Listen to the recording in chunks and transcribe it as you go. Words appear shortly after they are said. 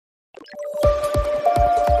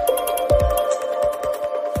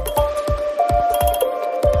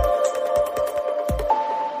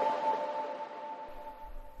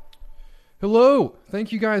Hello!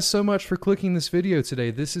 Thank you guys so much for clicking this video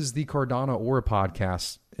today. This is the Cardano Aura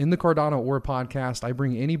podcast. In the Cardano Aura podcast, I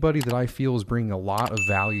bring anybody that I feel is bringing a lot of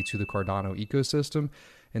value to the Cardano ecosystem.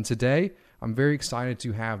 And today, I'm very excited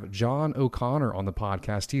to have John O'Connor on the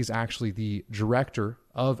podcast. He is actually the Director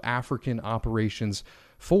of African Operations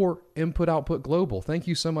for Input Output Global. Thank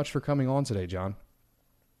you so much for coming on today, John.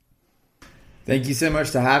 Thank you so much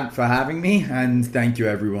for having me, and thank you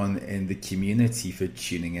everyone in the community for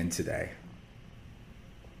tuning in today.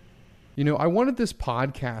 You know, I wanted this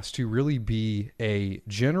podcast to really be a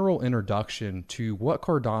general introduction to what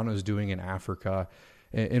Cardano is doing in Africa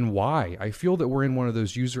and why. I feel that we're in one of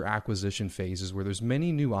those user acquisition phases where there's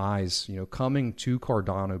many new eyes, coming to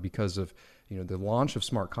Cardano because of, the launch of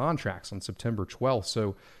smart contracts on September 12th.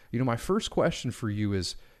 So, my first question for you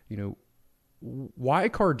is, why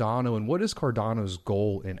Cardano and what is Cardano's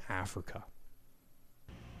goal in Africa?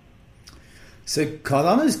 So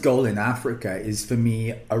Cardano's goal in Africa is, for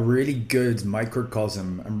me, a really good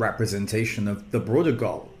microcosm and representation of the broader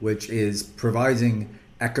goal, which is providing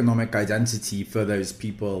economic identity for those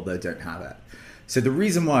people that don't have it. So the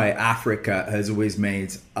reason why Africa has always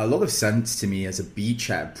made a lot of sense to me as a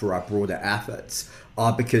beachhead for our broader efforts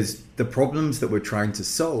are because the problems that we're trying to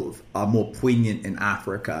solve are more poignant in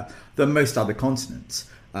Africa than most other continents.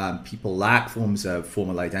 People lack forms of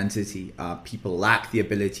formal identity. People lack the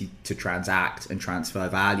ability to transact and transfer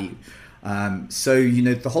value. So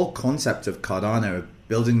the whole concept of Cardano,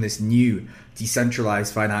 building this new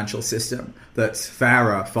decentralized financial system that's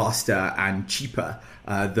fairer, faster, and cheaper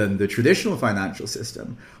than the traditional financial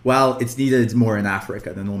system, well, it's needed more in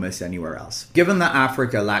Africa than almost anywhere else. Given that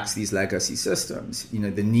Africa lacks these legacy systems, the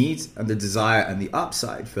need and the desire and the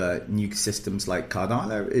upside for new systems like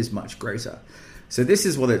Cardano is much greater. So this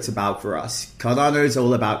is what it's about for us. Cardano is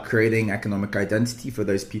all about creating economic identity for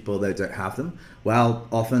those people that don't have them. Well,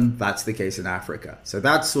 often that's the case in Africa. So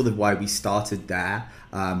that's sort of why we started there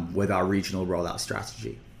with our regional rollout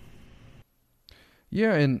strategy.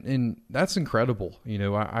 Yeah, and that's incredible.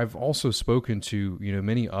 I've also spoken to,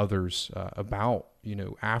 many others about,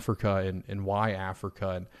 Africa and why Africa.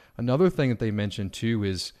 And another thing that they mentioned too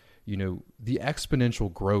is, the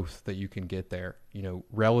exponential growth that you can get there,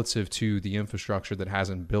 relative to the infrastructure that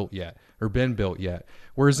hasn't built yet or been built yet.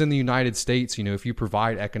 Whereas in the United States, if you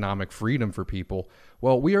provide economic freedom for people,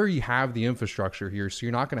 well, we already have the infrastructure here. So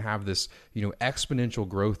you're not going to have this, exponential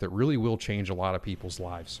growth that really will change a lot of people's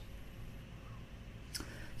lives.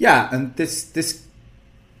 Yeah. And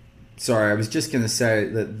sorry, I was just going to say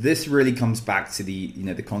that this really comes back to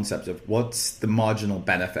the concept of what's the marginal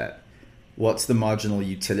benefit. What's the marginal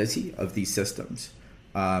utility of these systems?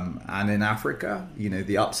 And in Africa,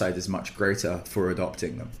 the upside is much greater for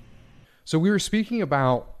adopting them. So we were speaking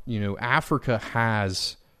about, Africa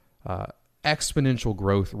has exponential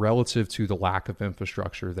growth relative to the lack of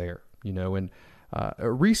infrastructure there, and a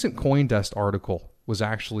recent CoinDesk article was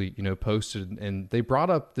actually, posted, and they brought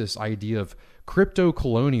up this idea of crypto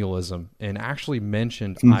colonialism and actually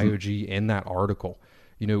mentioned IOG in that article.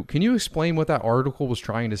 Can you explain what that article was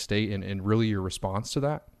trying to state and really your response to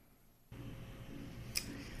that?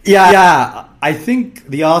 Yeah, I think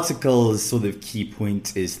the article's sort of key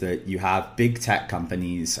point is that you have big tech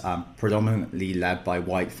companies, predominantly led by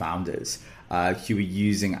white founders, who are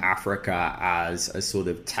using Africa as a sort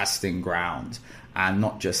of testing ground. And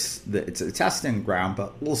not just that it's a testing ground,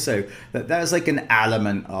 but also that there's like an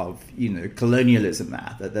element of, colonialism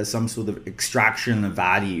there, that there's some sort of extraction of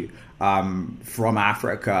value from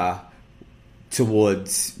Africa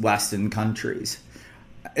towards Western countries.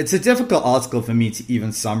 It's a difficult article for me to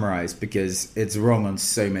even summarize because it's wrong on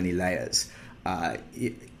so many layers.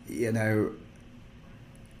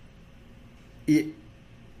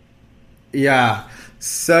 Yeah.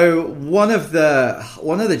 So one of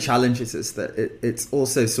the challenges is that it's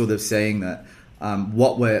also sort of saying that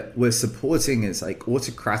what we're supporting is like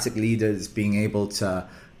autocratic leaders being able to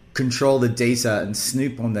control the data and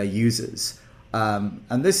snoop on their users.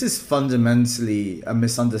 And this is fundamentally a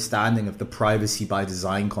misunderstanding of the privacy by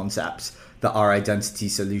design concepts that our identity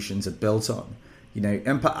solutions are built on.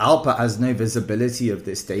 Input output has no visibility of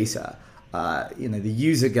this data. The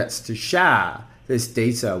user gets to share this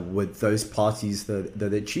data with those parties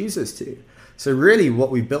that it chooses to. So really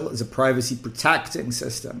what we built is a privacy protecting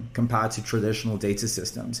system compared to traditional data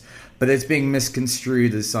systems, but it's being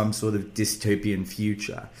misconstrued as some sort of dystopian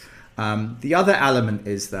future. The other element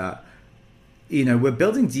is that, we're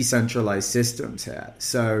building decentralized systems here.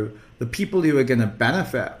 So the people who are going to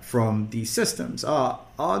benefit from these systems are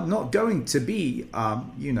not going to be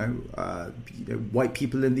white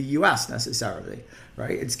people in the US necessarily,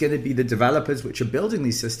 right? It's going to be the developers which are building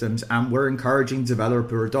these systems, and we're encouraging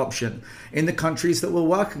developer adoption in the countries that we're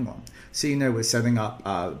working on. So, we're setting up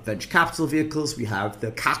venture capital vehicles. We have the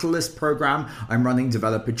Catalyst program. I'm running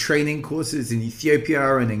developer training courses in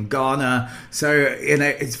Ethiopia and in Ghana. So,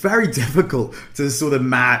 it's very difficult to sort of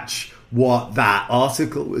match what that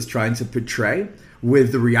article was trying to portray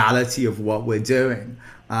with the reality of what we're doing.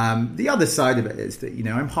 The other side of it is that,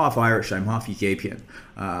 I'm half Irish, I'm half Ethiopian.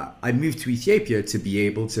 I moved to Ethiopia to be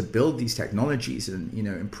able to build these technologies and,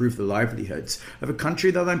 improve the livelihoods of a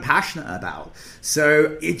country that I'm passionate about.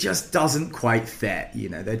 So it just doesn't quite fit.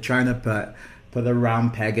 They're trying to put a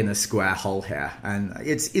round peg in a square hole here. And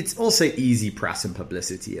it's also easy press and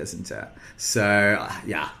publicity, isn't it? So,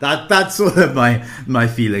 yeah, that's sort of my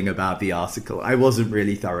feeling about the article. I wasn't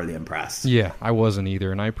really thoroughly impressed. Yeah, I wasn't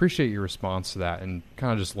either. And I appreciate your response to that and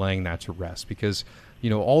kind of just laying that to rest because,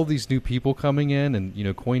 all these new people coming in and,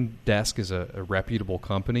 CoinDesk is a reputable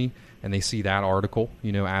company and they see that article,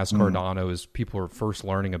 as Cardano as people are first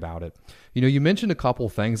learning about it. You mentioned a couple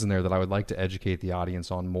things in there that I would like to educate the audience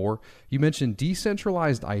on more. You mentioned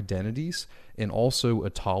decentralized identities and also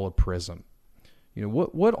Atala Prism.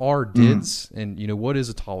 What are DIDs and, what is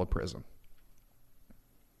Atala Prism?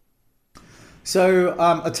 So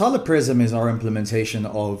Atala Prism is our implementation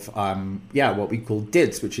of what we call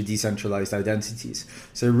DIDs, which are decentralized identities.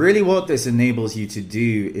 So really what this enables you to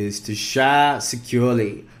do is to share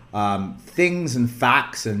securely things and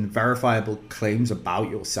facts and verifiable claims about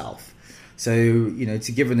yourself. So,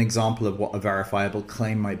 to give an example of what a verifiable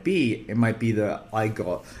claim might be, it might be that I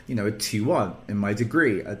got, a 2-1 in my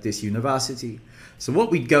degree at this university. So what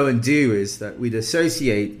we'd go and do is that we'd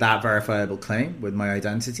associate that verifiable claim with my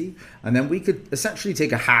identity, and then we could essentially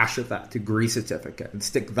take a hash of that degree certificate and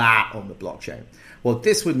stick that on the blockchain. What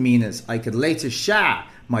this would mean is I could later share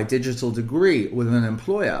my digital degree with an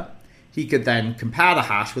employer. He could then compare the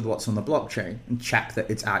hash with what's on the blockchain and check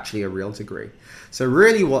that it's actually a real degree. So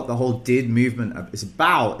really what the whole DID movement is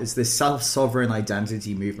about is this self-sovereign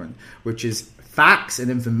identity movement, which is facts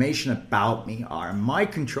and information about me are in my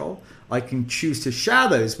control. I can choose to share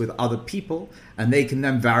those with other people, and they can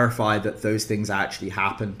then verify that those things actually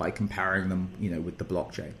happen by comparing them, with the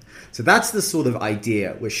blockchain. So that's the sort of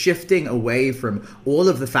idea. We're shifting away from all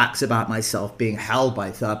of the facts about myself being held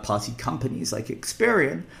by third-party companies like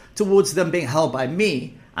Experian towards them being held by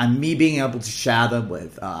me, and me being able to share them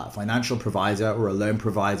with a financial provider or a loan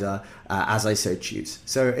provider as I so choose.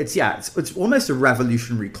 So it's almost a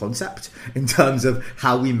revolutionary concept in terms of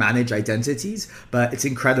how we manage identities, but it's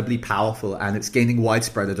incredibly powerful and it's gaining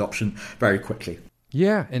widespread adoption very quickly.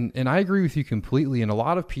 Yeah, and I agree with you completely. And a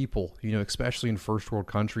lot of people, especially in first world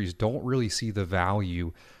countries, don't really see the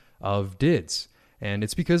value of DIDs. And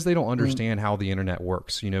it's because they don't understand how the internet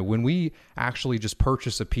works. When we actually just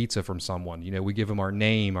purchase a pizza from someone, we give them our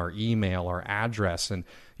name, our email, our address, and,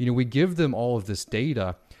 we give them all of this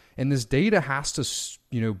data. And this data has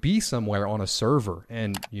to, be somewhere on a server.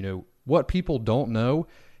 And, what people don't know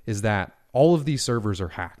is that all of these servers are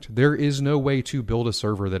hacked. There is no way to build a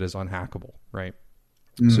server that is unhackable, right?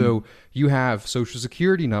 So you have social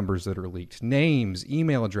security numbers that are leaked, names,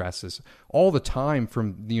 email addresses, all the time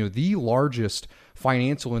from the largest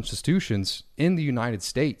financial institutions in the United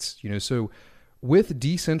States. So with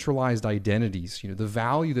decentralized identities, the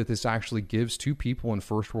value that this actually gives to people in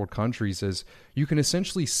first world countries is you can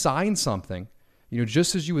essentially sign something,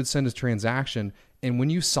 just as you would send a transaction, and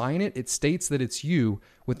when you sign it, it states that it's you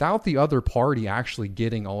without the other party actually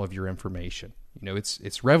getting all of your information.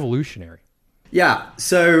 It's revolutionary. Yeah,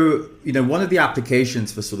 so, one of the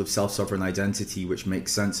applications for sort of self-sovereign identity, which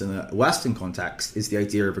makes sense in a Western context, is the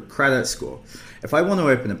idea of a credit score. If I want to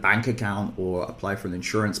open a bank account or apply for an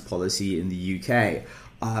insurance policy in the UK,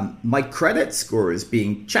 my credit score is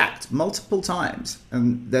being checked multiple times.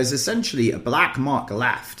 And there's essentially a black mark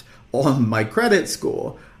left on my credit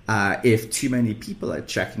score if too many people are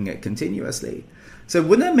checking it continuously. So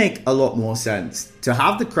wouldn't it make a lot more sense to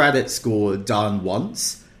have the credit score done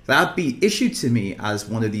once, that'd be issued to me as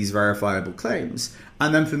one of these verifiable claims,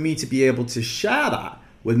 and then for me to be able to share that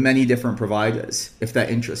with many different providers if they're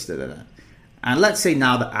interested in it. And let's say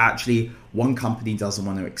now that actually one company doesn't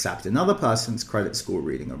want to accept another person's credit score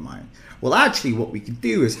reading of mine. Well, actually what we could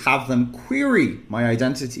do is have them query my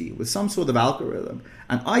identity with some sort of algorithm,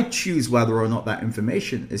 and I choose whether or not that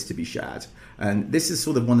information is to be shared. And this is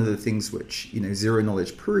sort of one of the things which, zero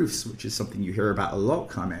knowledge proofs, which is something you hear about a lot,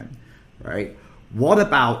 come in, right? What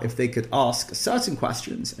about if they could ask certain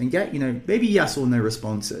questions and get, maybe yes or no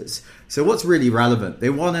responses? So what's really relevant? They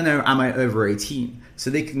want to know, am I over 18? So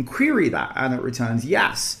they can query that and it returns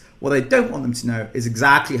yes. What I don't want them to know is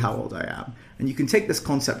exactly how old I am. And you can take this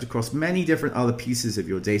concept across many different other pieces of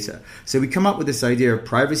your data. So we come up with this idea of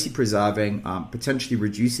privacy preserving, potentially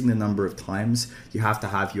reducing the number of times you have to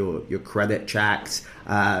have your credit checked.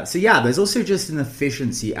 So yeah, there's also just an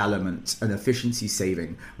efficiency element, an efficiency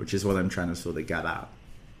saving, which is what I'm trying to sort of get at.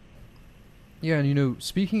 Yeah, and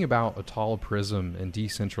speaking about Atala Prism and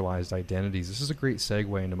decentralized identities, this is a great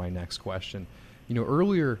segue into my next question.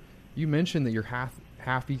 Earlier you mentioned that you're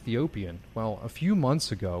half Ethiopian. Well, a few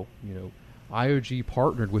months ago, IOG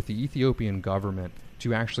partnered with the Ethiopian government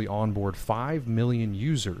to actually onboard 5 million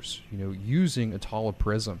users, using Atala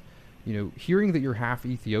Prism. Hearing that you're half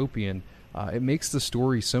Ethiopian, it makes the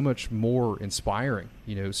story so much more inspiring.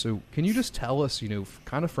 So can you just tell us,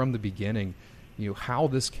 kind of from the beginning, how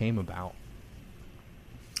this came about?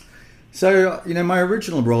 So, my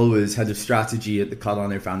original role was head of strategy at the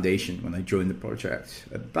Cardano Foundation when I joined the project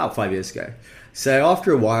about 5 years ago. So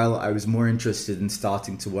after a while, I was more interested in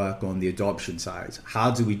starting to work on the adoption side. How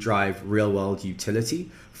do we drive real world utility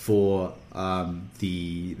for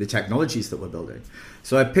the technologies that we're building?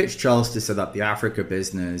 So I pitched Charles to set up the Africa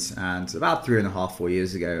business, and about 3.5, 4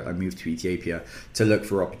 years ago, I moved to Ethiopia to look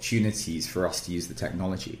for opportunities for us to use the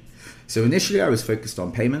technology. So initially I was focused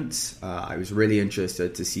on payments. I was really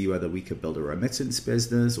interested to see whether we could build a remittance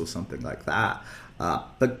business or something like that.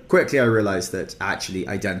 But quickly I realized that actually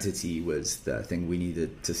identity was the thing we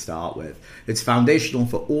needed to start with. It's foundational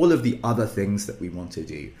for all of the other things that we want to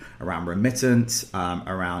do around remittance,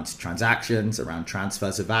 around transactions, around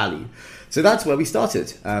transfers of value. So that's where we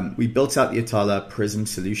started. We built out the Atala Prism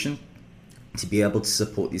solution to be able to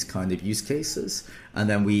support these kind of use cases. And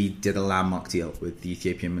then we did a landmark deal with the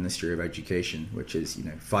Ethiopian Ministry of Education, which is,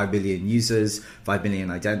 5 billion users, 5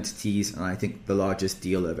 billion identities, and I think the largest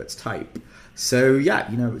deal of its type. So yeah,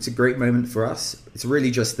 it's a great moment for us. It's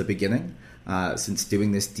really just the beginning. Since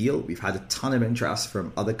doing this deal, we've had a ton of interest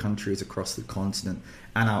from other countries across the continent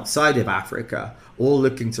and outside of Africa, all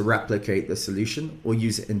looking to replicate the solution or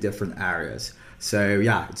use it in different areas. So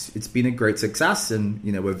yeah, it's been a great success, and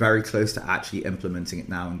we're very close to actually implementing it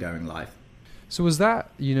now and going live. So was that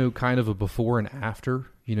kind of a before and after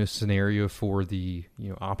scenario for the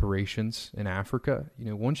operations in Africa?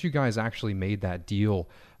 Once you guys actually made that deal,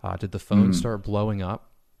 did the phone start blowing up?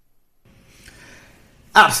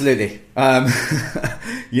 Absolutely.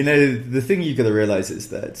 The thing you've got to realize is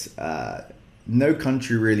that no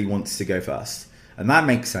country really wants to go first. And that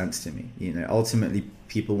makes sense to me. Ultimately,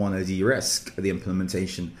 people want to de-risk the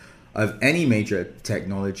implementation of any major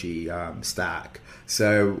technology stack.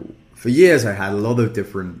 So for years, I had a lot of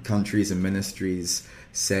different countries and ministries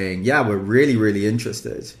saying, yeah, we're really, really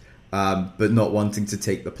interested, but not wanting to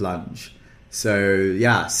take the plunge. So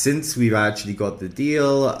yeah, since we've actually got the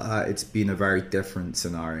deal, it's been a very different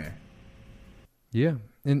scenario. Yeah,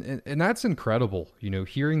 and that's incredible.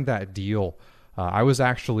 Hearing that deal, I was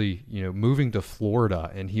actually moving to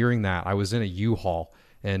Florida, and hearing that, I was in a U-Haul,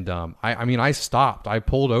 and I stopped. I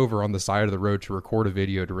pulled over on the side of the road to record a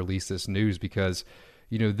video to release this news because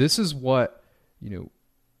this is what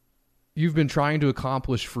you've been trying to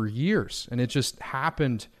accomplish for years, and it just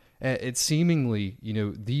happened. It's seemingly,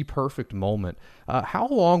 the perfect moment. How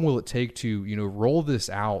long will it take to, roll this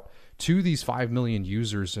out to these 5 million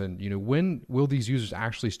users? And, when will these users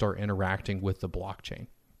actually start interacting with the blockchain?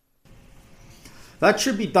 That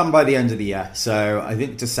should be done by the end of the year. So I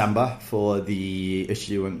think December for the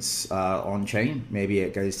issuance on chain. Maybe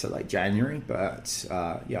it goes to like January, but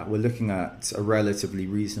yeah, we're looking at a relatively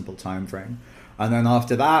reasonable time frame. And then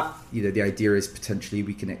after that, the idea is potentially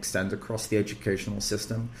we can extend across the educational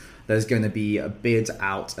system. There's going to be a bid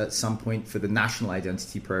out at some point for the National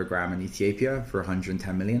Identity Program in Ethiopia for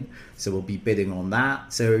 110 million. So we'll be bidding on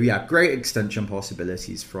that. So yeah, great extension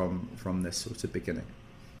possibilities from this sort of beginning.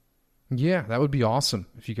 Yeah, that would be awesome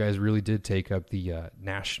if you guys really did take up the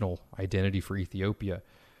national identity for Ethiopia.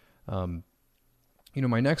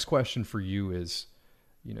 My next question for you is,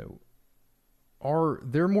 are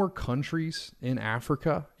there more countries in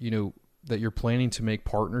Africa, that you're planning to make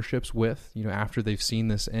partnerships with, after they've seen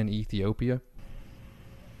this in Ethiopia?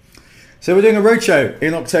 So we're doing a roadshow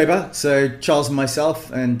in October. So Charles and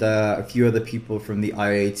myself and a few other people from the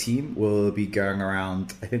IA team will be going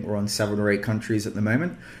around. I think we're on 7 or 8 countries at the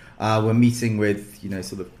moment. We're meeting with,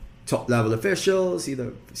 sort of top level officials,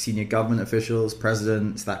 either senior government officials,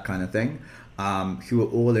 presidents, that kind of thing, who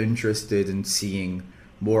are all interested in seeing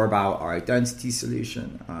more about our identity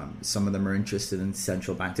solution. Some of them are interested in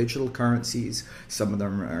central bank digital currencies. Some of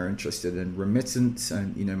them are interested in remittance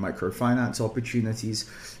and microfinance opportunities.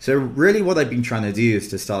 So really what I've been trying to do is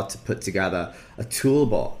to start to put together a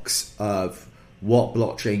toolbox of what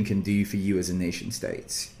blockchain can do for you as a nation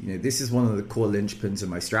state. This is one of the core linchpins of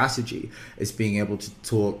my strategy, is being able to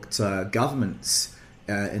talk to governments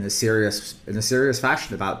in a serious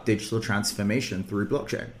fashion about digital transformation through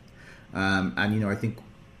blockchain. And I think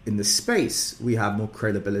in the space we have more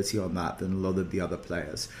credibility on that than a lot of the other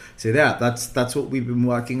players. So yeah, that's what we've been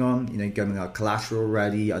working on. Getting our collateral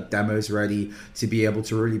ready, our demos ready to be able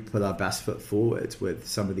to really put our best foot forward with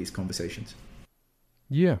some of these conversations.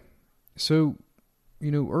 Yeah. So,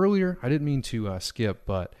 earlier I didn't mean to skip,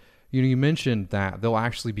 but you mentioned that they'll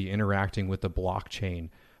actually be interacting with the blockchain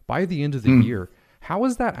by the end of the year. How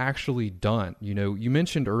is that actually done? You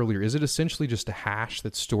mentioned earlier, is it essentially just a hash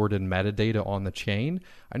that's stored in metadata on the chain?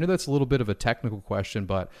 I know that's a little bit of a technical question,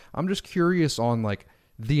 but I'm just curious on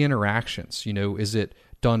the interactions. Is it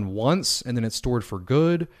done once and then it's stored for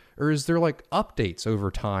good? Or is there updates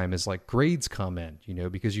over time as grades come in,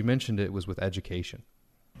 because you mentioned it was with education?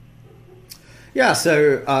 Yeah,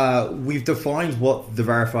 so we've defined what the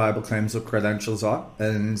verifiable claims or credentials are,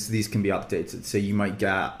 and these can be updated. So you might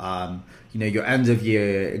get, your end of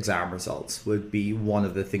year exam results would be one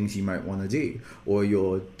of the things you might want to do, or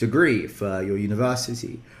your degree for your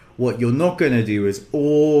university. What you're not going to do is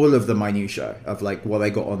all of the minutiae of what they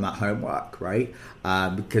got on that homework, right?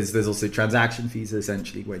 Because there's also transaction fees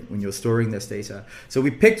essentially when you're storing this data. So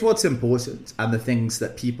we picked what's important and the things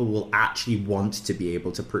that people will actually want to be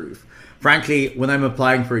able to prove. Frankly, when I'm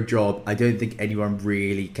applying for a job, I don't think anyone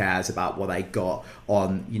really cares about what I got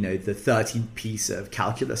on, the 13th piece of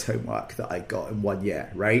calculus homework that I got in 1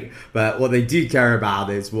 year, right? But what they do care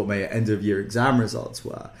about is what my end of year exam results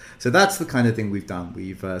were. So that's the kind of thing we've done.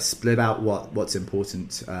 We've split out what's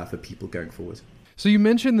important for people going forward. So you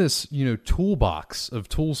mentioned this, toolbox of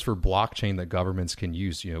tools for blockchain that governments can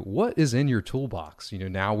use. What is in your toolbox?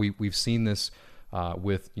 Now we've seen this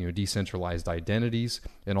with decentralized identities,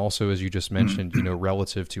 and also, as you just mentioned,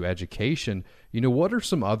 relative to education. What are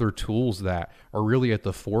some other tools that are really at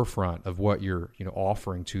the forefront of what you're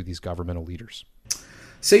offering to these governmental leaders?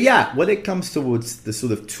 So yeah, when it comes towards the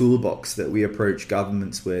sort of toolbox that we approach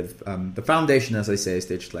governments with, the foundation, as I say, is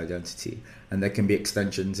digital identity. And there can be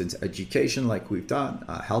extensions into education like we've done,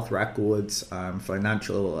 health records,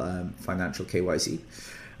 financial KYC.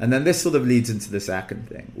 And then this sort of leads into the second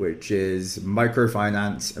thing, which is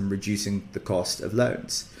microfinance and reducing the cost of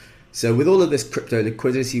loans. So with all of this crypto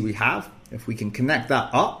liquidity we have, if we can connect that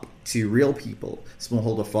up to real people,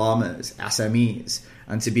 smallholder farmers, SMEs,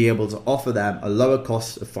 and to be able to offer them a lower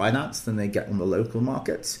cost of finance than they get on the local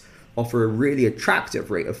markets, offer a really attractive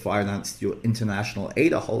rate of finance to your international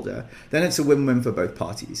ADA holder, then it's a win-win for both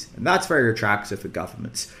parties. And that's very attractive for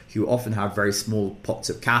governments who often have very small pots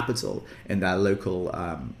of capital in their local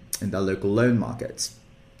loan markets.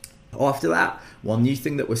 After that, one new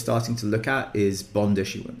thing that we're starting to look at is bond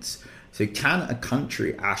issuance. So can a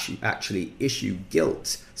country actually issue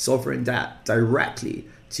gilt, sovereign debt, directly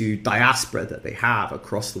to diaspora that they have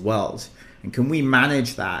across the world? And can we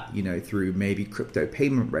manage that, through maybe crypto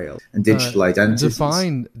payment rails and digital identities?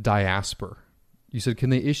 Define diaspora. You said, can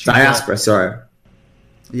they issue diaspora? Sorry.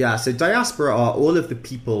 Yeah, so diaspora are all of the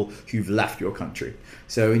people who've left your country.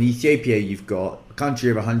 So in Ethiopia, you've got a country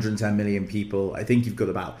of 110 million people. I think you've got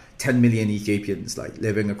about 10 million Ethiopians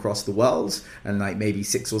living across the world, and maybe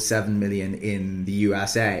 6 or 7 million in the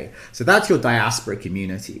USA. So that's your diaspora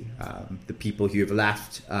community, the people who have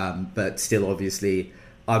left, but still obviously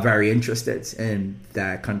are very interested in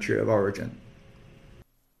their country of origin.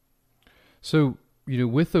 So,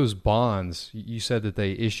 with those bonds, you said that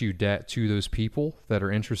they issue debt to those people that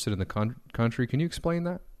are interested in the country. Can you explain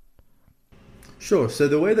that? Sure. So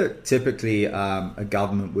the way that typically a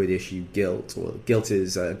government would issue gilt, or gilt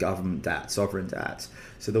is government debt, sovereign debt.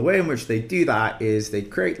 So the way in which they do that is they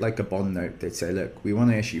create a bond note. They'd say, look, we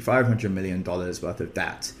want to issue $500 million worth of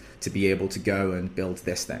debt to be able to go and build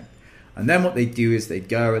this thing. And then what they do is they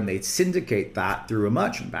go and they syndicate that through a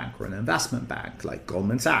merchant bank or an investment bank like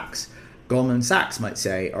Goldman Sachs. Goldman Sachs might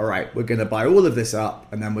say, all right, we're going to buy all of this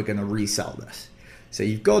up and then we're going to resell this. So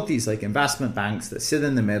you've got these investment banks that sit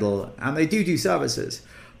in the middle, and they do services.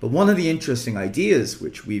 But one of the interesting ideas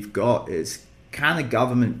which we've got is, can a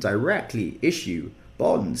government directly issue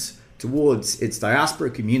bonds towards its diaspora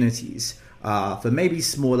communities for maybe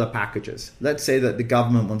smaller packages? Let's say that the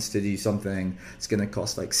government wants to do something that's going to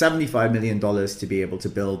cost $75 million to be able to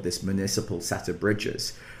build this municipal set of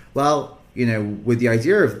bridges. Well, with the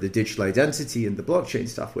idea of the digital identity and the blockchain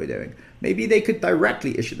stuff we're doing, maybe they could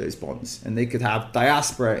directly issue those bonds, and they could have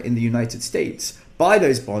diaspora in the United States buy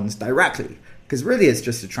those bonds directly, because really it's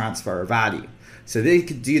just a transfer of value. So they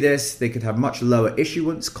could do this, they could have much lower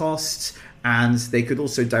issuance costs, and they could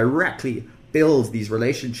also directly build these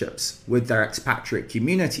relationships with their expatriate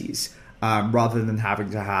communities, rather than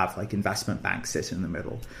having to have like investment banks sit in the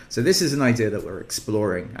middle. So this is an idea that we're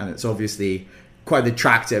exploring, and it's obviously quite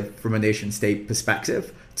attractive from a nation state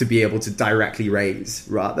perspective to be able to directly raise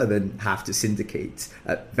rather than have to syndicate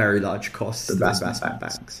at very large costs to investment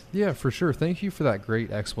banks. Yeah, for sure. Thank you for that great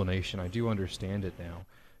explanation. I do understand it now.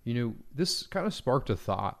 This kind of sparked a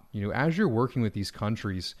thought. As you're working with these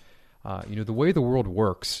countries, the way the world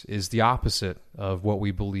works is the opposite of what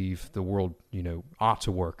we believe the world, ought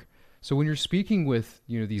to work. So when you're speaking with,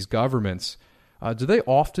 these governments, do they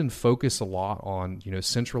often focus a lot on,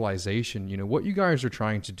 centralization? What you guys are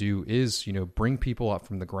trying to do is, bring people up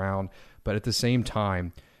from the ground, but at the same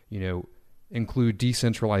time, include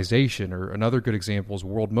decentralization. Or another good example is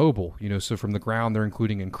World Mobile. So from the ground, they're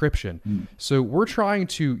including encryption. So we're trying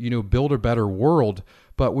to, build a better world.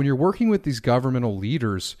 But when you're working with these governmental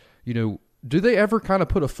leaders, do they ever kind of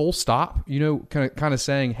put a full stop, kind of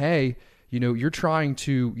saying, hey, you're trying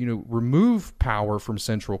to, remove power from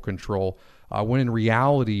central control, when in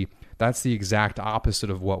reality, that's the exact opposite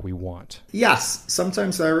of what we want. Yes,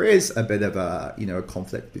 sometimes there is a bit of a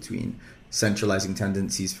conflict between centralizing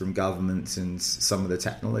tendencies from governments and some of the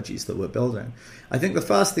technologies that we're building. I think the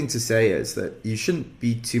first thing to say is that you shouldn't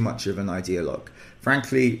be too much of an ideologue.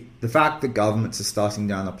 Frankly, the fact that governments are starting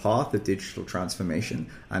down a path of digital transformation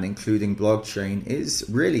and including blockchain is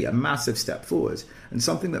really a massive step forward and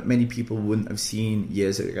something that many people wouldn't have seen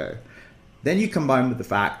years ago. Then you combine with the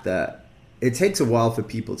fact that it takes a while for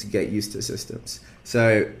people to get used to systems.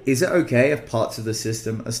 So is it okay if parts of the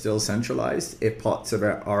system are still centralized, if parts of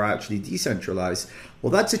it are actually decentralized?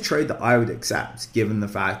 Well, that's a trade that I would accept, given the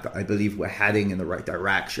fact that I believe we're heading in the right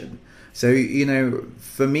direction. So,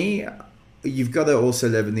 for me, you've got to also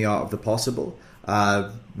live in the art of the possible.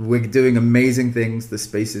 We're doing amazing things. The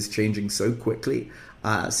space is changing so quickly.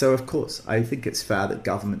 So, of course, I think it's fair that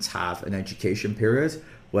governments have an education period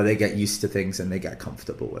where they get used to things and they get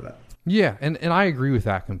comfortable with it. Yeah, and I agree with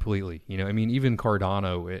that completely. Even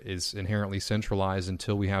Cardano is inherently centralized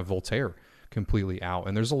until we have Voltaire completely out.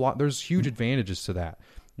 And there's huge advantages to that.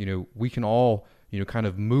 We can all, kind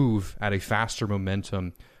of move at a faster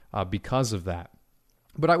momentum because of that.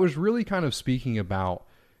 But I was really kind of speaking about,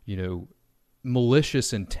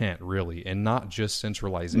 malicious intent, really, and not just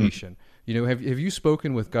centralization. Have you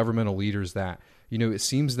spoken with governmental leaders that, it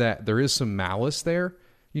seems that there is some malice there?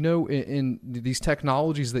 In these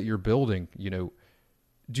technologies that you're building,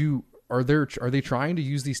 are they trying to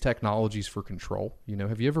use these technologies for control?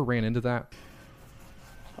 Have you ever ran into that?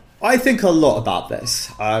 I think a lot about this.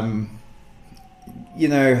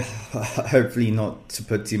 Hopefully not to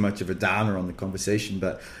put too much of a downer on the conversation,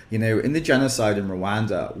 but, in the genocide in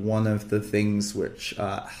Rwanda, one of the things which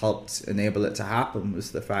helped enable it to happen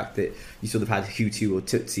was the fact that you sort of had Hutu or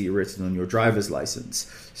Tutsi written on your driver's license.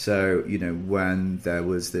 So, when there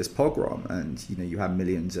was this pogrom and, you had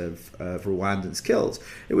millions of Rwandans killed,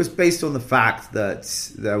 it was based on the fact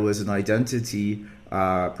that there was an identity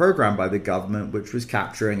program by the government which was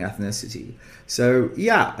capturing ethnicity. So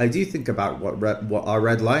yeah, I do think about what our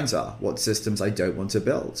red lines are, what systems I don't want to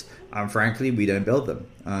build, and frankly, we don't build them.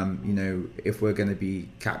 If we're going to be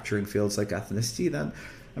capturing fields like ethnicity, then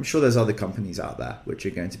I'm sure there's other companies out there which are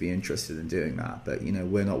going to be interested in doing that, but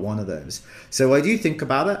we're not one of those. So I do think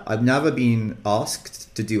about it. I've never been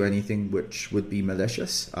asked to do anything which would be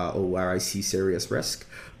malicious or where I see serious risk,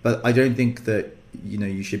 but I don't think that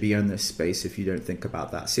you should be in this space if you don't think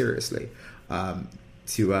about that seriously.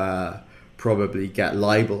 To probably get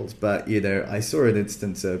libeled, but I saw an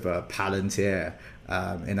instance of Palantir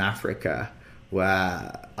in Africa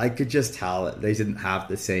where I could just tell that they didn't have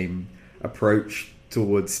the same approach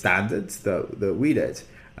towards standards that we did.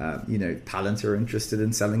 Palantir are interested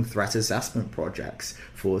in selling threat assessment projects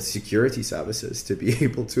for security services to be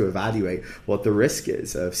able to evaluate what the risk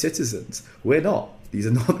is of citizens. We're not. These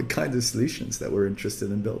are not the kind of solutions that we're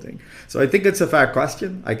interested in building. So I think it's a fair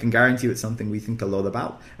question. I can guarantee you it's something we think a lot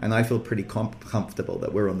about, and I feel pretty comfortable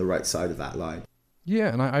that we're on the right side of that line. Yeah,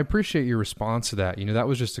 and I appreciate your response to that. That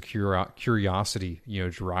was just a curiosity,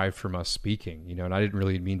 derived from us speaking, and I didn't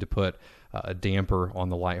really mean to put a damper on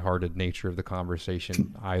the lighthearted nature of the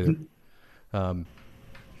conversation either.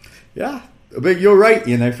 Yeah, but you're right.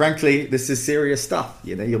 Frankly, this is serious stuff.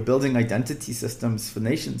 You're building identity systems for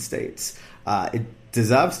nation states. It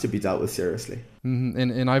deserves to be dealt with seriously.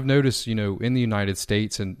 And I've noticed, in the United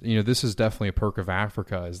States, and this is definitely a perk of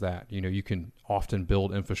Africa, is that you can often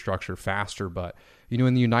build infrastructure faster. But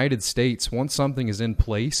in the United States, once something is in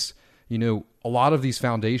place, a lot of these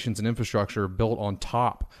foundations and infrastructure are built on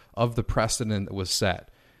top of the precedent that was set.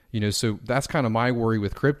 So that's kind of my worry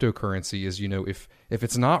with cryptocurrency is, if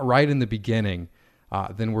it's not right in the beginning,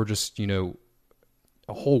 then we're just,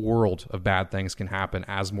 a whole world of bad things can happen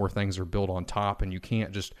as more things are built on top, and you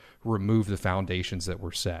can't just remove the foundations that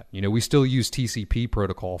were set. We still use TCP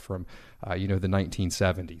protocol from, the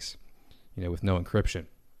 1970s, with no encryption.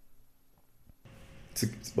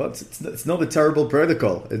 It's not a terrible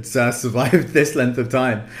protocol. It's survived this length of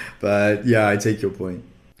time. But yeah, I take your point.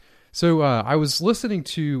 So I was listening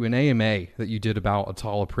to an AMA that you did about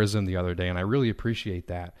Atala Prism the other day, and I really appreciate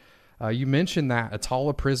that. You mentioned that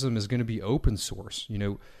Atala Prism is going to be open source.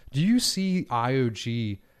 Do you see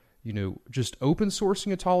IOG, just open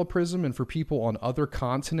sourcing Atala Prism, and for people on other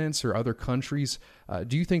continents or other countries,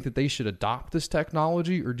 do you think that they should adopt this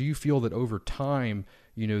technology, or do you feel that over time,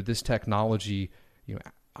 this technology,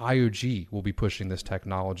 IOG will be pushing this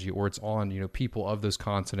technology, or it's on, people of those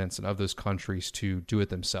continents and of those countries to do it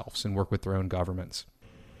themselves and work with their own governments?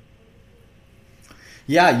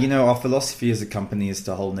 Yeah, our philosophy as a company is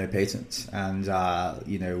to hold no patents, and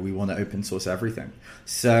we want to open source everything.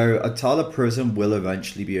 So Atala Prism will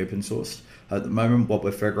eventually be open sourced. At the moment, what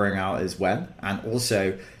we're figuring out is when, and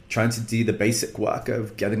also trying to do the basic work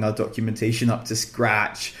of getting our documentation up to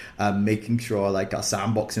scratch, making sure like our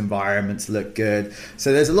sandbox environments look good.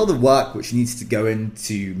 So there's a lot of work which needs to go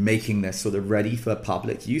into making this sort of ready for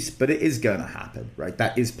public use, but it is going to happen, right?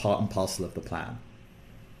 That is part and parcel of the plan.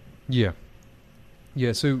 Yeah.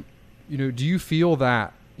 Yeah, so, do you feel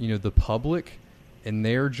that, the public in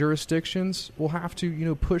their jurisdictions will have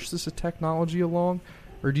to, push this technology along?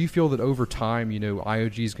 Or do you feel that over time,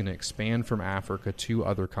 IOG is going to expand from Africa to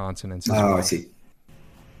other continents as well? I see.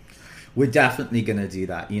 We're definitely going to do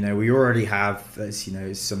that. We already have,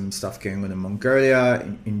 some stuff going on in Mongolia,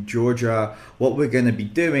 in Georgia. What we're going to be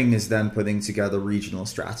doing is then putting together regional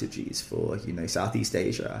strategies for, Southeast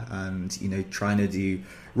Asia and, trying to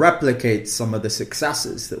replicate some of the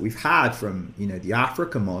successes that we've had from, the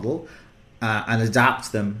Africa model and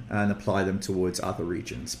adapt them and apply them towards other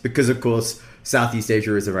regions. Because, of course, Southeast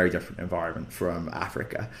Asia is a very different environment from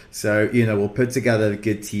Africa. So, we'll put together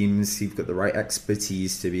good teams who've got the right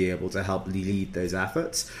expertise to be able to help lead those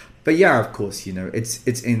efforts. But yeah, of course,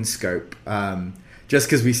 it's in scope. Just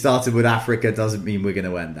because we started with Africa doesn't mean we're going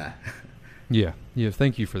to end there. Yeah.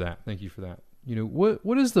 Thank you for that.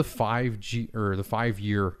 What is the 5G or the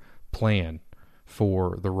 5-year plan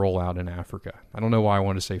for the rollout in Africa? I don't know why I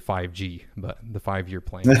want to say 5G, but the 5-year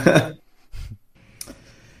plan.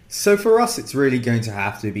 So for us, it's really going to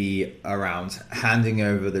have to be around handing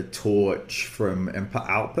over the torch from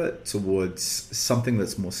input-output towards something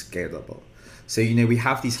that's more scalable. So, we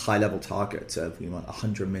have these high-level targets of we want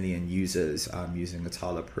 100 million users using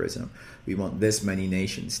Atala Prism. We want this many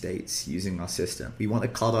nation states using our system. We want a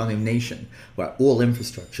Cardano nation where all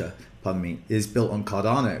infrastructure, is built on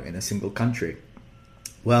Cardano in a single country.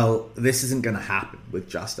 Well, this isn't going to happen with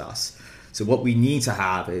just us. So what we need to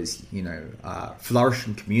have is,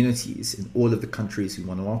 flourishing communities in all of the countries we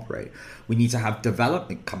want to operate. We need to have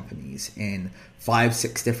development companies in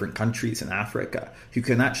 5-6 different countries in Africa who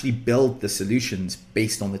can actually build the solutions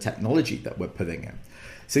based on the technology that we're putting in.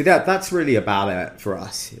 So that's really about it for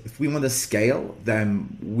us. If we want to scale,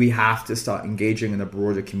 then we have to start engaging in a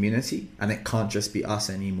broader community, and it can't just be us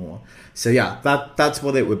anymore. So yeah, that's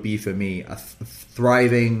what it would be for me, a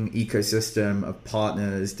thriving ecosystem of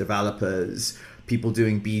partners, developers, people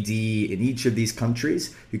doing BD in each of these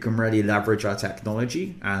countries who can really leverage our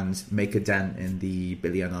technology and make a dent in the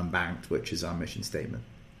billion unbanked, which is our mission statement.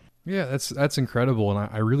 Yeah, that's incredible. And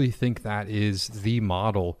I really think that is the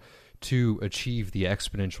model to achieve the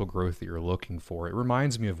exponential growth that you're looking for. It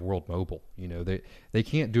reminds me of World Mobile. They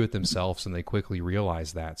can't do it themselves, and they quickly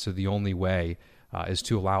realize that. So the only way is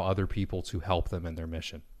to allow other people to help them in their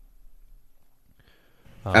mission.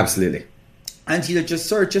 Absolutely. And just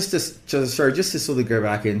to sort of go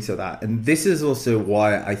back into that, and this is also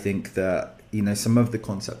why I think that some of the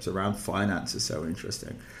concepts around finance are so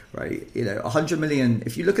interesting, right? 100 million.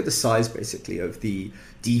 If you look at the size basically of the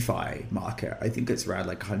DeFi market, I think it's around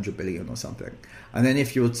like 100 billion or something. And then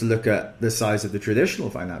if you were to look at the size of the traditional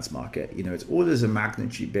finance market, it's orders of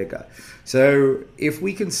magnitude bigger. So if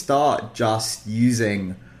we can start just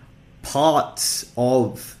using parts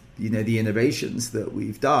of the innovations that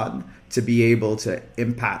we've done to be able to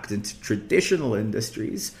impact into traditional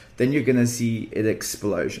industries, then you're going to see an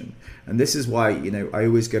explosion. And this is why, I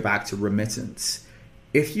always go back to remittance.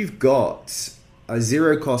 if you've got a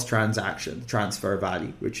zero cost transaction transfer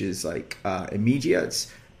value, which is like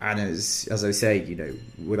immediate, and as I say,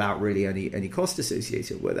 without really any cost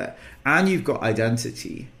associated with it, and you've got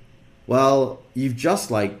identity, well, you've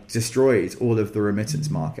just like destroyed all of the remittance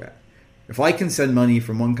market. If I can send money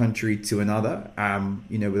from one country to another,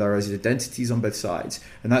 with our identities on both sides,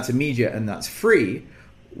 and that's immediate and that's free,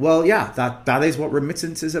 well, yeah, that is what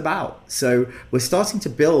remittance is about. So we're starting to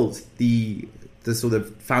build the sort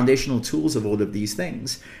of foundational tools of all of these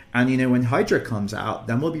things. And, when Hydra comes out,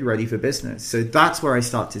 then we'll be ready for business. So that's where I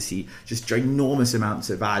start to see just ginormous amounts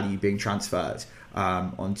of value being transferred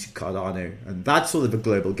onto Cardano. And that's sort of a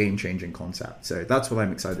global game-changing concept. So that's what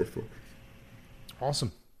I'm excited for.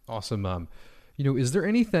 Awesome. Is there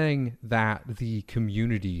anything that the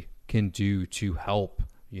community can do to help,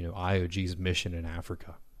 IOG's mission in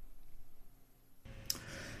Africa?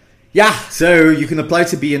 Yeah, so you can apply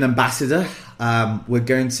to be an ambassador. We're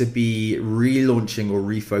going to be relaunching or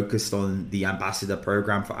refocused on the ambassador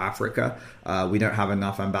program for Africa. We don't have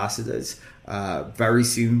enough ambassadors. Very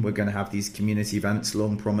soon, we're going to have these community events,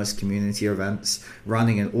 long promised community events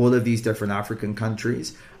running in all of these different African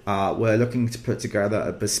countries. We're looking to put together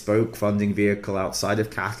a bespoke funding vehicle outside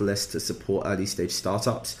of Catalyst to support early stage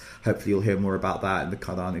startups. Hopefully you'll hear more about that in the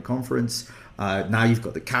Cardano conference. Now you've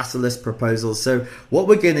got the Catalyst proposal. So what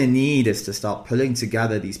we're going to need is to start pulling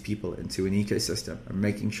together these people into an ecosystem and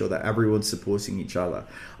making sure that everyone's supporting each other.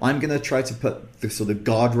 I'm going to try to put the sort of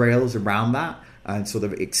guardrails around that and sort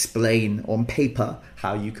of explain on paper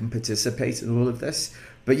how you can participate in all of this.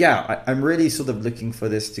 But yeah, I'm really sort of looking for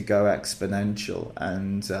this to go exponential,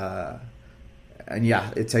 and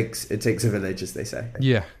yeah, it takes a village, as they say.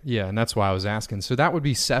 Yeah, and that's why I was asking. So that would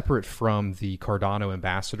be separate from the Cardano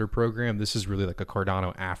Ambassador Program. This is really like a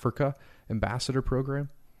Cardano Africa Ambassador Program.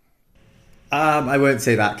 I won't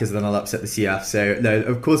say that because then I'll upset the CF. So no,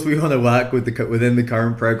 of course we want to work within the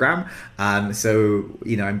current program. So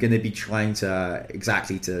I'm going to be trying to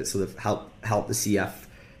sort of help the CF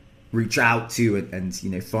reach out to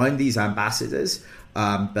and find these ambassadors.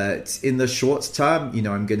 But in the short term,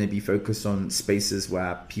 I'm going to be focused on spaces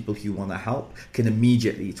where people who want to help can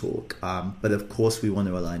immediately talk. But of course, we want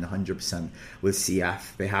to align 100% with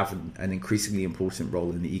CF. They have an increasingly important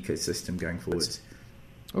role in the ecosystem going forward.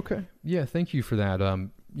 Okay. Yeah, thank you for that.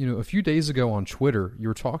 A few days ago on Twitter, you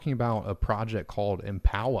were talking about a project called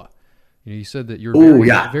Empower. You said that you're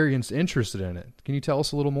very interested in it. Can you tell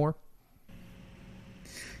us a little more?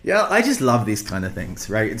 Yeah, I just love these kind of things,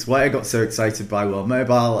 right? It's why I got so excited by World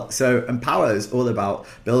Mobile. So Empower is all about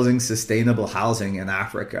building sustainable housing in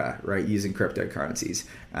Africa, right, using cryptocurrencies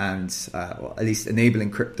and or at least enabling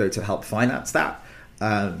crypto to help finance that.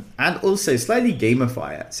 And also slightly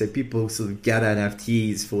gamify it so people sort of get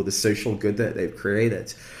NFTs for the social good that they've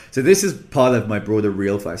created. So this is part of my broader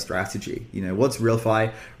RealFi strategy. What's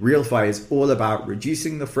RealFi? RealFi is all about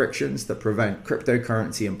reducing the frictions that prevent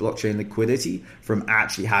cryptocurrency and blockchain liquidity from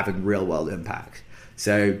actually having real world impact.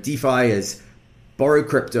 So DeFi is borrow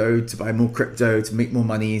crypto to buy more crypto to make more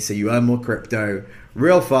money so you earn more crypto.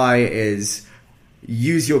 RealFi is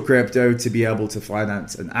use your crypto to be able to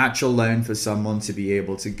finance an actual loan for someone to be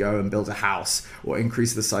able to go and build a house or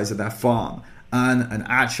increase the size of their farm. And an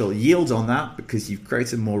actual yield on that because you've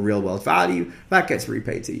created more real world value that gets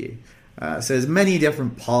repaid to you. So there's many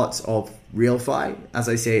different parts of RealFi. As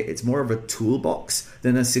I say, it's more of a toolbox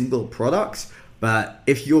than a single product. But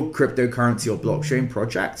if your cryptocurrency or blockchain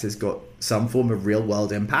project has got some form of real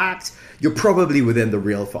world impact, you're probably within the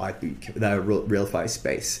RealFi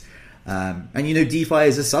space. And DeFi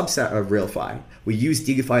is a subset of RealFi. We use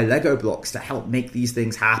DeFi Lego blocks to help make these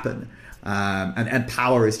things happen. And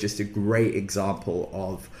Empower is just a great example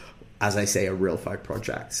of, as I say, a RealFi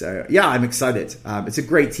project. So yeah, I'm excited. It's a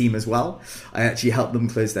great team as well. I actually helped them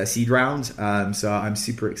close their seed round. So I'm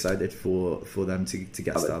super excited for them to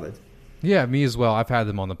get started. Yeah, me as well. I've had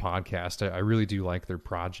them on the podcast. I really do like their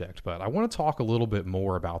project, but I want to talk a little bit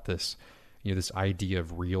more about this, this idea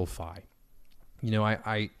of RealFi.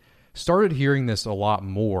 I started hearing this a lot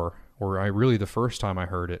more, or the first time I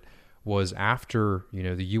heard it was after,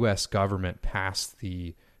 the U.S. government passed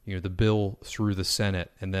the bill through the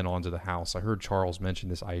Senate and then onto the House. I heard Charles mention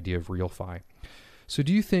this idea of RealFi. So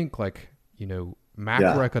do you think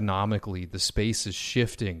macroeconomically the space is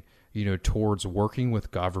shifting, towards working with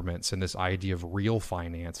governments and this idea of real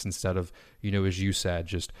finance instead of, as you said,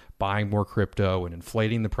 just buying more crypto and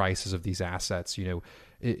inflating the prices of these assets?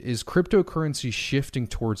 Is cryptocurrency shifting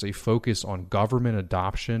towards a focus on government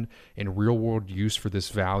adoption and real world use for this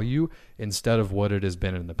value instead of what it has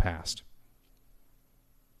been in the past?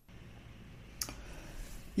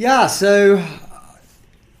 Yeah, so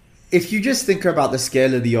if you just think about the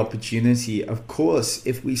scale of the opportunity, of course,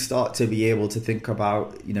 if we start to be able to think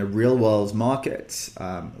about, real world markets,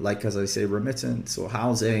 like, as I say, remittance or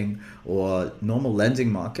housing or normal lending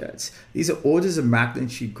markets, these are orders of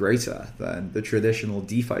magnitude greater than the traditional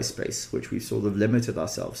DeFi space, which we've sort of limited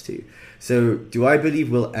ourselves to. So do I believe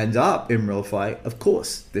we'll end up in RealFi? Of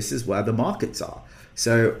course, this is where the markets are.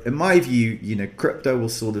 So in my view, crypto will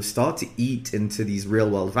sort of start to eat into these real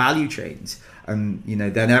world value chains, and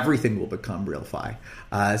then everything will become RealFi.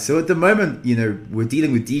 So at the moment, we're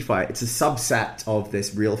dealing with DeFi. It's a subset of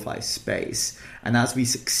this RealFi space, and as we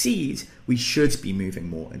succeed, we should be moving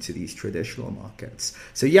more into these traditional markets.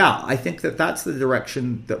 So yeah, I think that that's the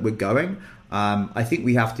direction that we're going. I think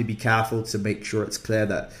we have to be careful to make sure it's clear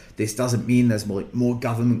that this doesn't mean there's more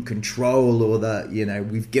government control, or that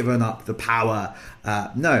we've given up the power.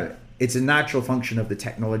 No, it's a natural function of the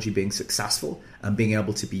technology being successful and being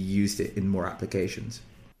able to be used in more applications.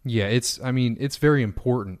 Yeah, it's very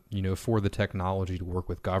important, for the technology to work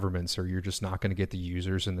with governments, or you're just not going to get the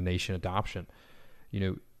users and the nation adoption.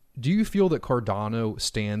 Do you feel that Cardano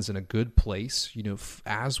stands in a good place,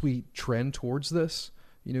 as we trend towards this,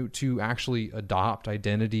 to actually adopt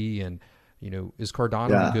identity, and, is Cardano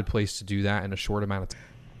in a good place to do that in a short amount of time?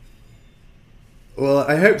 Well,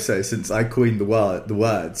 I hope so, since I coined the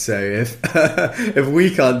word. So if if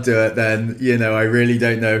we can't do it, then I really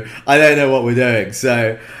don't know. I don't know what we're doing.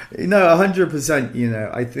 So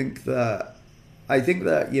 100%. I think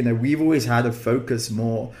that we've always had a focus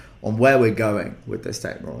more on where we're going with this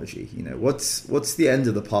technology. What's the end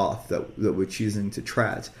of the path that we're choosing to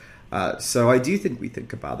tread. So I do think we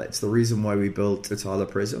think about it. It's the reason why we built Itala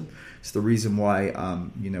Prism. It's the reason why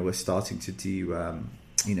we're starting to do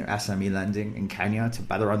SME lending in Kenya to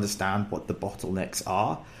better understand what the bottlenecks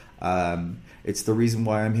are. It's the reason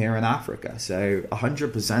why I'm here in Africa. So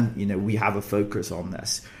 100%, we have a focus on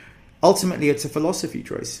this. Ultimately, it's a philosophy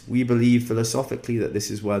choice. We believe philosophically that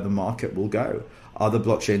this is where the market will go. Other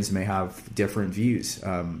blockchains may have different views,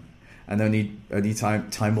 and only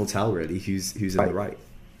time will tell, really, who's in the right.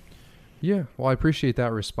 Yeah, well, I appreciate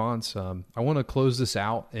that response. I want to close this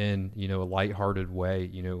out in, a lighthearted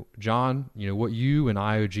way. John, what you and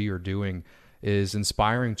IOG are doing is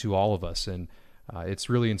inspiring to all of us, and it's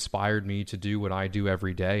really inspired me to do what I do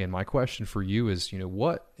every day. And my question for you is,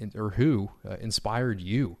 what or who inspired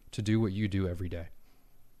you to do what you do every day?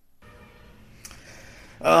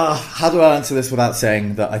 How do I answer this without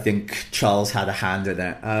saying that I think Charles had a hand in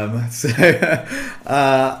it?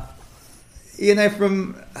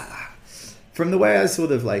 From the way I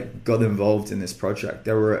sort of got involved in this project,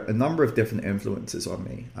 there were a number of different influences on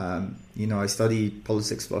me. I studied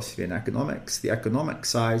politics, philosophy, and economics. The economic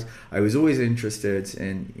side, I was always interested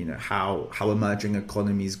in how emerging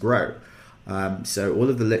economies grow. So all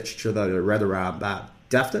of the literature that I read around that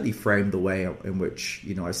definitely framed the way in which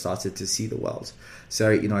I started to see the world.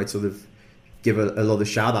 So I'd sort of give a lot of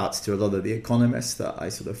shout outs to a lot of the economists that I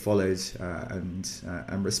sort of followed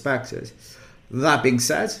and respected. That being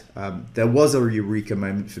said, there was a eureka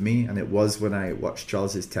moment for me, and it was when I watched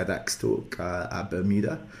Charles's TEDx talk at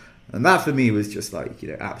Bermuda. And that for me was just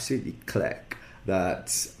absolutely click, that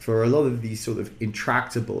for a lot of these sort of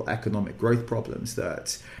intractable economic growth problems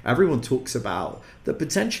that everyone talks about, that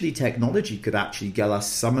potentially technology could actually get us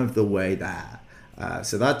some of the way there.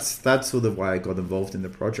 So that's sort of why I got involved in the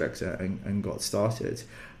project and got started.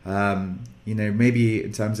 Maybe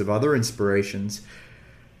in terms of other inspirations,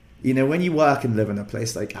 when you work and live in a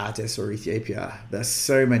place like Addis or Ethiopia, there's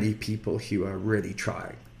so many people who are really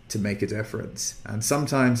trying to make a difference. And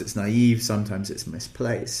sometimes it's naive, sometimes it's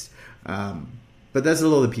misplaced. But there's a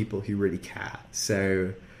lot of people who really care.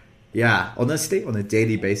 So, yeah, honestly, on a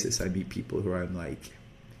daily basis, I meet people who are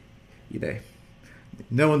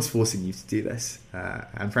no one's forcing you to do this.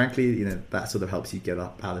 And frankly, that sort of helps you get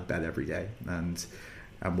up out of bed every day and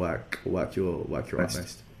work your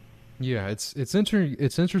utmost. Yeah, it's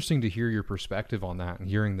interesting to hear your perspective on that, and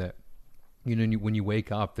hearing that, when you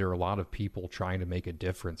wake up, there are a lot of people trying to make a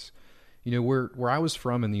difference. Where I was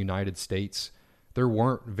from in the United States, there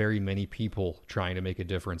weren't very many people trying to make a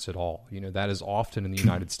difference at all. That is often in the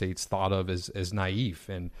United States thought of as naive.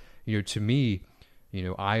 And, to me,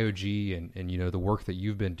 IOG and the work that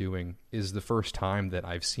you've been doing is the first time that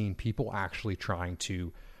I've seen people actually trying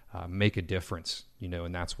to make a difference,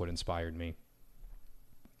 and that's what inspired me.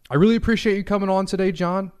 I really appreciate you coming on today,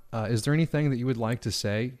 John. Is there anything that you would like to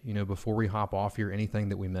say, before we hop off here? Anything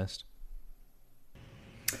that we missed?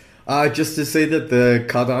 Just to say that the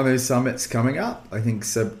Cardano Summit's coming up, I think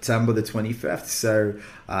September the 25th. So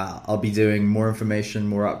I'll be doing more information,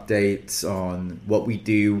 more updates on what we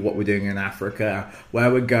do, what we're doing in Africa, where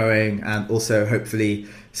we're going, and also hopefully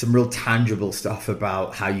some real tangible stuff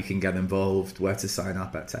about how you can get involved, where to sign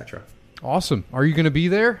up, etc. Awesome. Are you going to be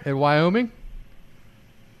there in Wyoming?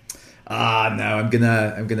 No, I'm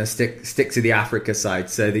gonna stick to the Africa side.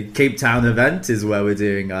 So the Cape Town event is where we're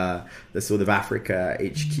doing the sort of Africa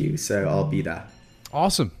HQ. So I'll be there.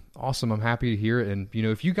 Awesome. I'm happy to hear it. And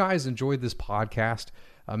if you guys enjoyed this podcast,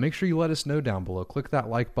 make sure you let us know down below. Click that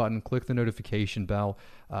like button, click the notification bell.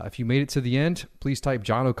 If you made it to the end, please type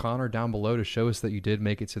John O'Connor down below to show us that you did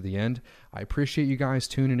make it to the end. I appreciate you guys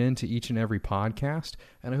tuning in to each and every podcast,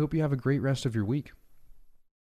 and I hope you have a great rest of your week.